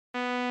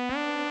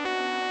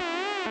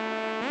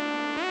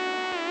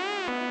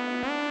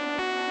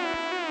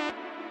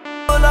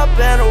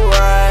been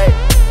away.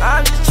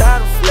 I'm just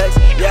trying to flex,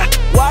 yeah.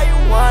 Why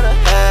you wanna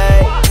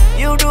hate?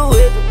 You do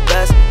it the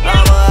best.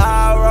 I'm a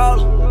high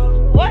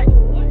roller. What?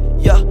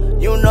 Yeah,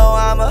 you know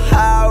I'm a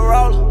high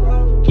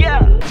roller. Yeah.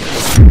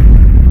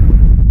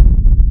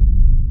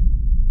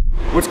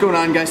 What's going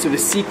on, guys? So the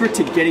secret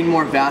to getting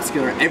more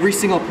vascular, every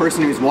single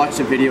person who's watched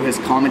the video has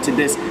commented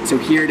this, so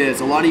here it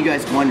is. A lot of you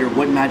guys wonder,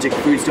 what magic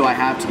foods do I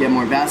have to get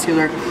more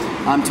vascular?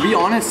 To be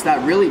honest,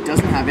 that really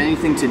doesn't have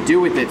anything to do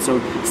with it. So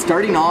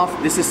starting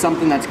off, this is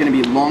something that's going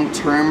to be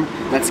long-term,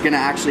 that's going to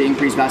actually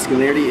increase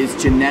vascularity, is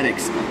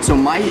genetics. So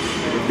my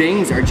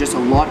veins are just a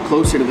lot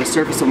closer to the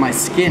surface of my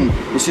skin.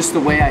 It's just the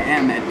way I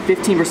am. At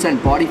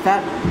 15% body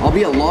fat, I'll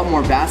be a lot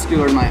more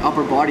vascular in my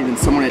upper body than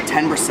someone at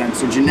 10%.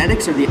 So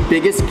genetics are the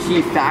biggest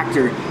key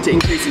factor to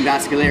increasing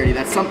vascularity.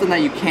 That's something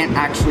that you can't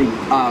actually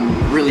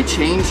really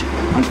change,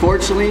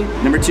 unfortunately.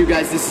 Number two,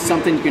 guys, this is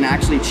something you can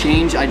actually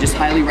change. I just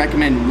highly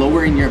recommend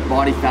lowering your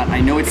body fat.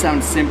 I know it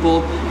sounds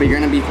simple, but you're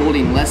gonna be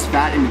holding less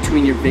fat in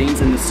between your veins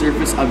and the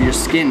surface of your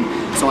skin.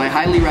 So I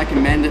highly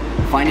recommend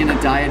finding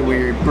a diet where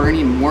you're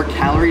burning more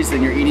calories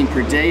than you're eating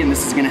per day, and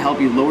this is gonna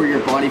help you lower your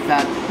body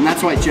fat. And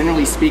that's why,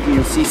 generally speaking,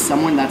 you'll see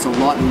someone that's a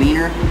lot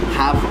leaner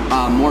have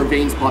more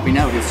veins popping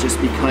out. It's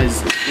just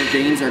because their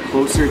veins are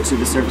closer to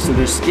the surface of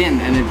their skin,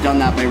 and they've done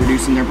that by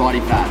reducing their body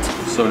fat.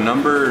 So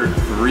number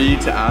three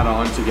to add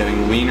on to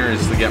getting leaner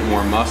is to get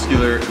more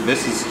muscular.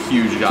 This is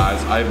huge,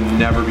 guys. I've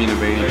never been a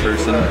veiny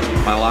person.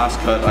 My last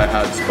cut, I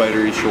had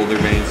spidery shoulder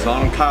veins,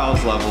 not on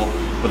Kyle's level,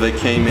 but they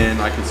came in.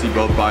 I could see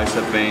both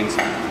bicep veins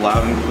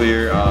loud and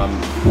clear.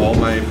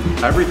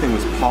 Everything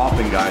was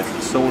popping, guys.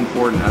 It's so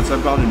important. As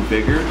I've gotten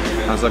bigger,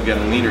 as I'm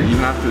getting leaner, even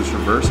after this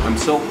reverse, I'm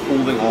still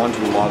holding on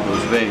to a lot of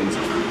those veins.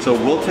 So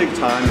we'll take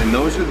time, and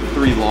those are the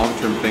three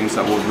long-term things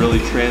that will really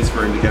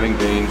transfer into getting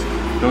veins.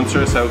 Don't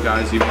stress out,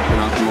 guys. Even if you're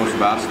not the most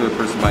vascular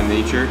person by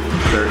nature,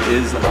 there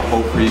is a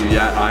hope for you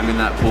yet. I'm in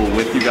that pool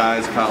with you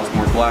guys. Kyle's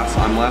more blessed,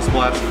 I'm less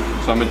blessed.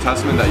 So I'm a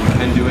testament that you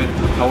can do it.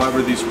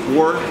 However, these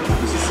four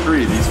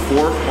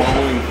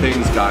following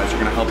things, guys, are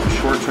gonna help you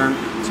short term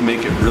to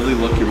make it really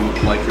look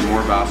like you're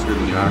more vascular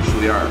than you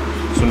actually are.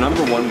 So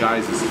number one,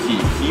 guys, is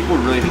heat. Heat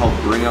will really help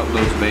bring out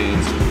those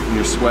veins. When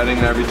you're sweating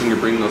and everything, you're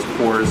bringing those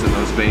pores and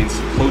those veins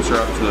closer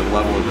up to the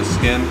level of the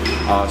skin.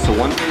 So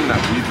one thing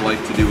that we'd like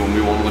to do when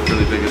we want to look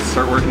really big is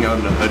start working out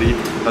in a hoodie.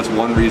 That's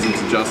one reason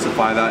to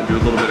justify that. Do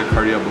a little bit of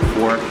cardio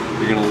before.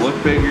 You're gonna look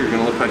bigger, you're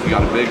gonna look like you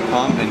got a big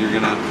pump, and you're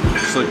gonna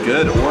just look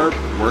good, or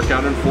work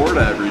out in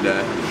Florida every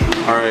day.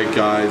 Alright,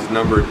 guys,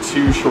 number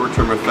two,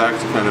 short-term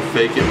effects, kind of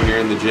fake it when you're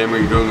in the gym or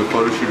you're doing a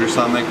photo shoot or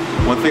something.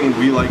 One thing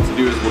we like to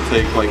do is we'll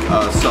take like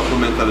a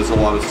supplement that has a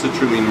lot of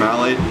citrulline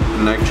malate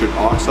and nitric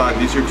oxide.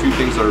 These are two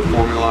things that are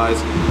formalized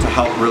to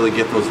help really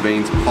get those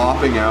veins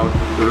popping out.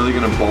 They're really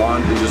going to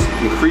bond and just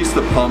increase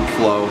the pump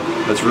flow.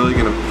 That's really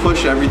going to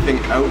push everything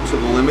out to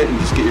the limit and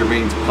just get your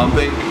veins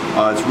pumping.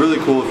 It's really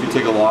cool. If you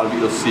take a lot of it,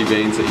 you'll see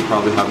veins that you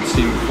probably haven't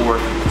seen before.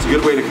 It's a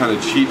good way to kind of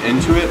cheat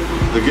into it.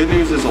 The good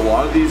news is a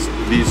lot of these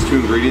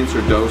two ingredients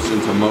are dosed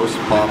into most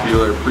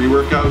popular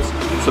pre-workouts.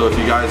 So if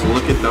you guys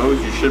look at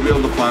those, you should be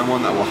able to find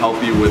one that will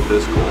help you with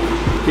this goal.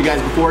 Okay,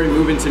 guys, before we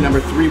move into number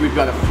three, we've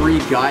got a free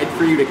guide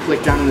for you to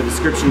click down in the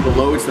description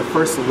below. It's the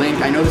first link.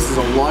 I know this is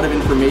a lot of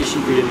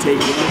information for you to take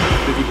in,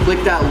 but if you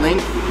click that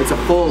link, it's a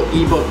full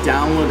ebook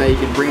download that you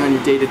can bring on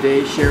your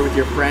day-to-day, share with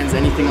your friends,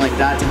 anything like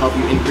that to help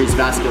you increase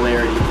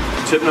vascularity.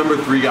 Tip number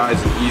three, guys,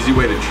 an easy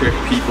way to trick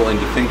people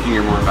into thinking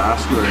you're more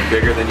vascular and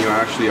bigger than you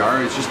actually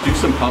are is just do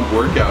some pump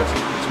workouts.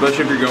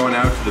 Especially if you're going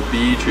out to the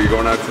beach or you're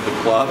going out to the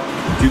club,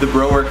 do the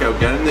bro workout,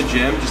 get in the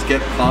gym, just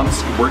get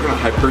pumps, work on a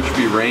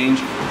hypertrophy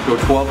range, go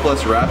 12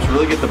 plus reps,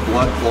 really get the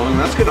blood flowing.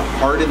 That's gonna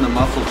harden the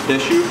muscle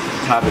tissue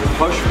to have it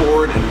push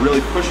forward and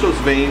really push those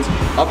veins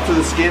up to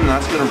the skin, and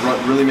that's gonna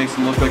really makes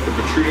them look like they're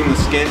protruding the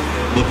skin,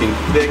 looking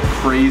thick,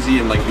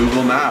 crazy, and like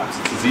Google Maps.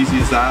 It's as easy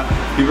as that.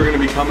 People are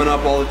gonna be coming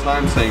up all the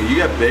time saying, you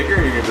get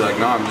bigger, and you're gonna be like,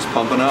 no, I'm just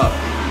pumping up.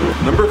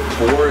 Number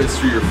four is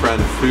through your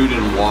friend, food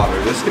and water.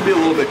 This can be a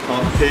little bit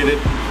complicated.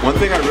 One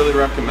thing I really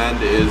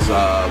recommend is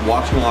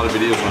watching a lot of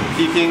videos on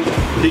peaking.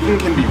 Peaking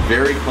can be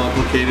very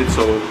complicated,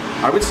 so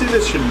I would say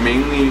this should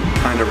mainly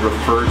kind of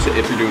refer to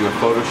if you're doing a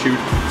photo shoot.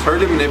 It's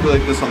hard to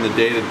manipulate this on the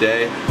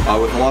day-to-day.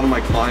 With a lot of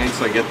my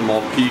clients, I get them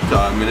all peaked.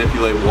 I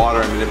manipulate water,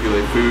 I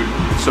manipulate food,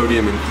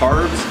 sodium, and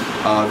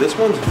carbs. This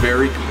one's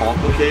very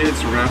complicated,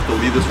 so we're gonna have to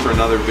leave this for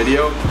another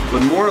video,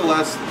 but more or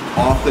less,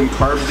 often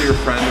carbs are your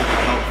friend. It's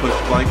gonna help push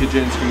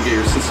glycogen, it's gonna get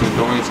your system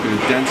going, it's gonna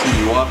densen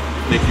you up,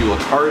 make you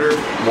look harder.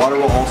 Water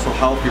will also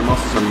help. Your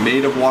muscles are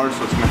made of water,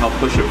 so it's gonna help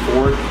push it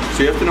forward.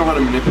 So you have to know how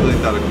to manipulate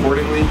that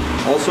accordingly.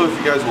 Also, if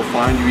you guys will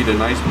find you eat a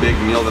nice big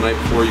meal the night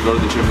before you go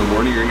to the gym in the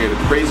morning, you're gonna get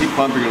a crazy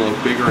pump, you're gonna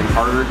look bigger and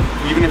harder.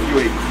 Even if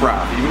you ate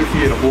crap, even if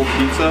you ate a whole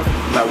pizza,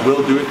 that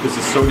will do it because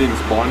the sodium is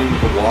bonding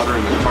with the water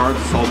and the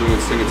carbs. It's all doing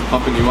its thing, it's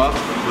pumping you up. up,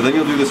 but then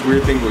you'll do this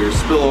weird thing where you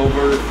spill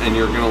over and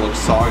you're gonna look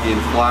soggy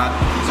and flat.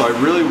 So I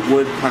really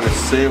would kind of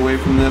stay away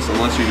from this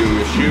unless you're doing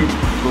a shoot.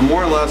 But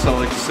more or less, I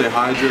like to stay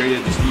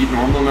hydrated, just eat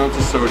normal amounts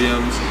of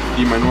sodiums,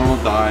 eat my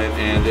normal diet,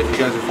 and if you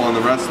guys are following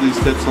the rest of these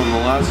tips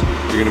nonetheless,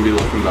 you're gonna be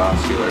looking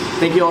vascular.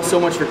 Thank you all so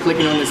much for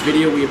clicking on this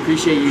video. We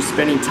appreciate you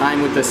spending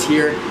time with us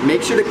here.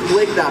 Make sure to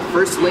click that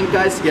first link,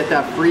 guys, to get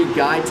that free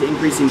guide to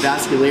increasing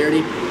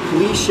vascularity.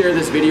 Please share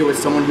this video with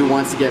someone who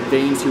wants to get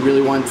veins, who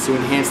really wants to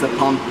enhance the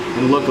pump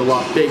and look a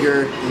lot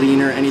bigger,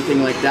 leaner,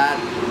 anything like that.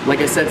 Like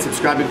I said,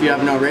 subscribe if you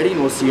haven't already, and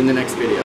we'll see you in the next video.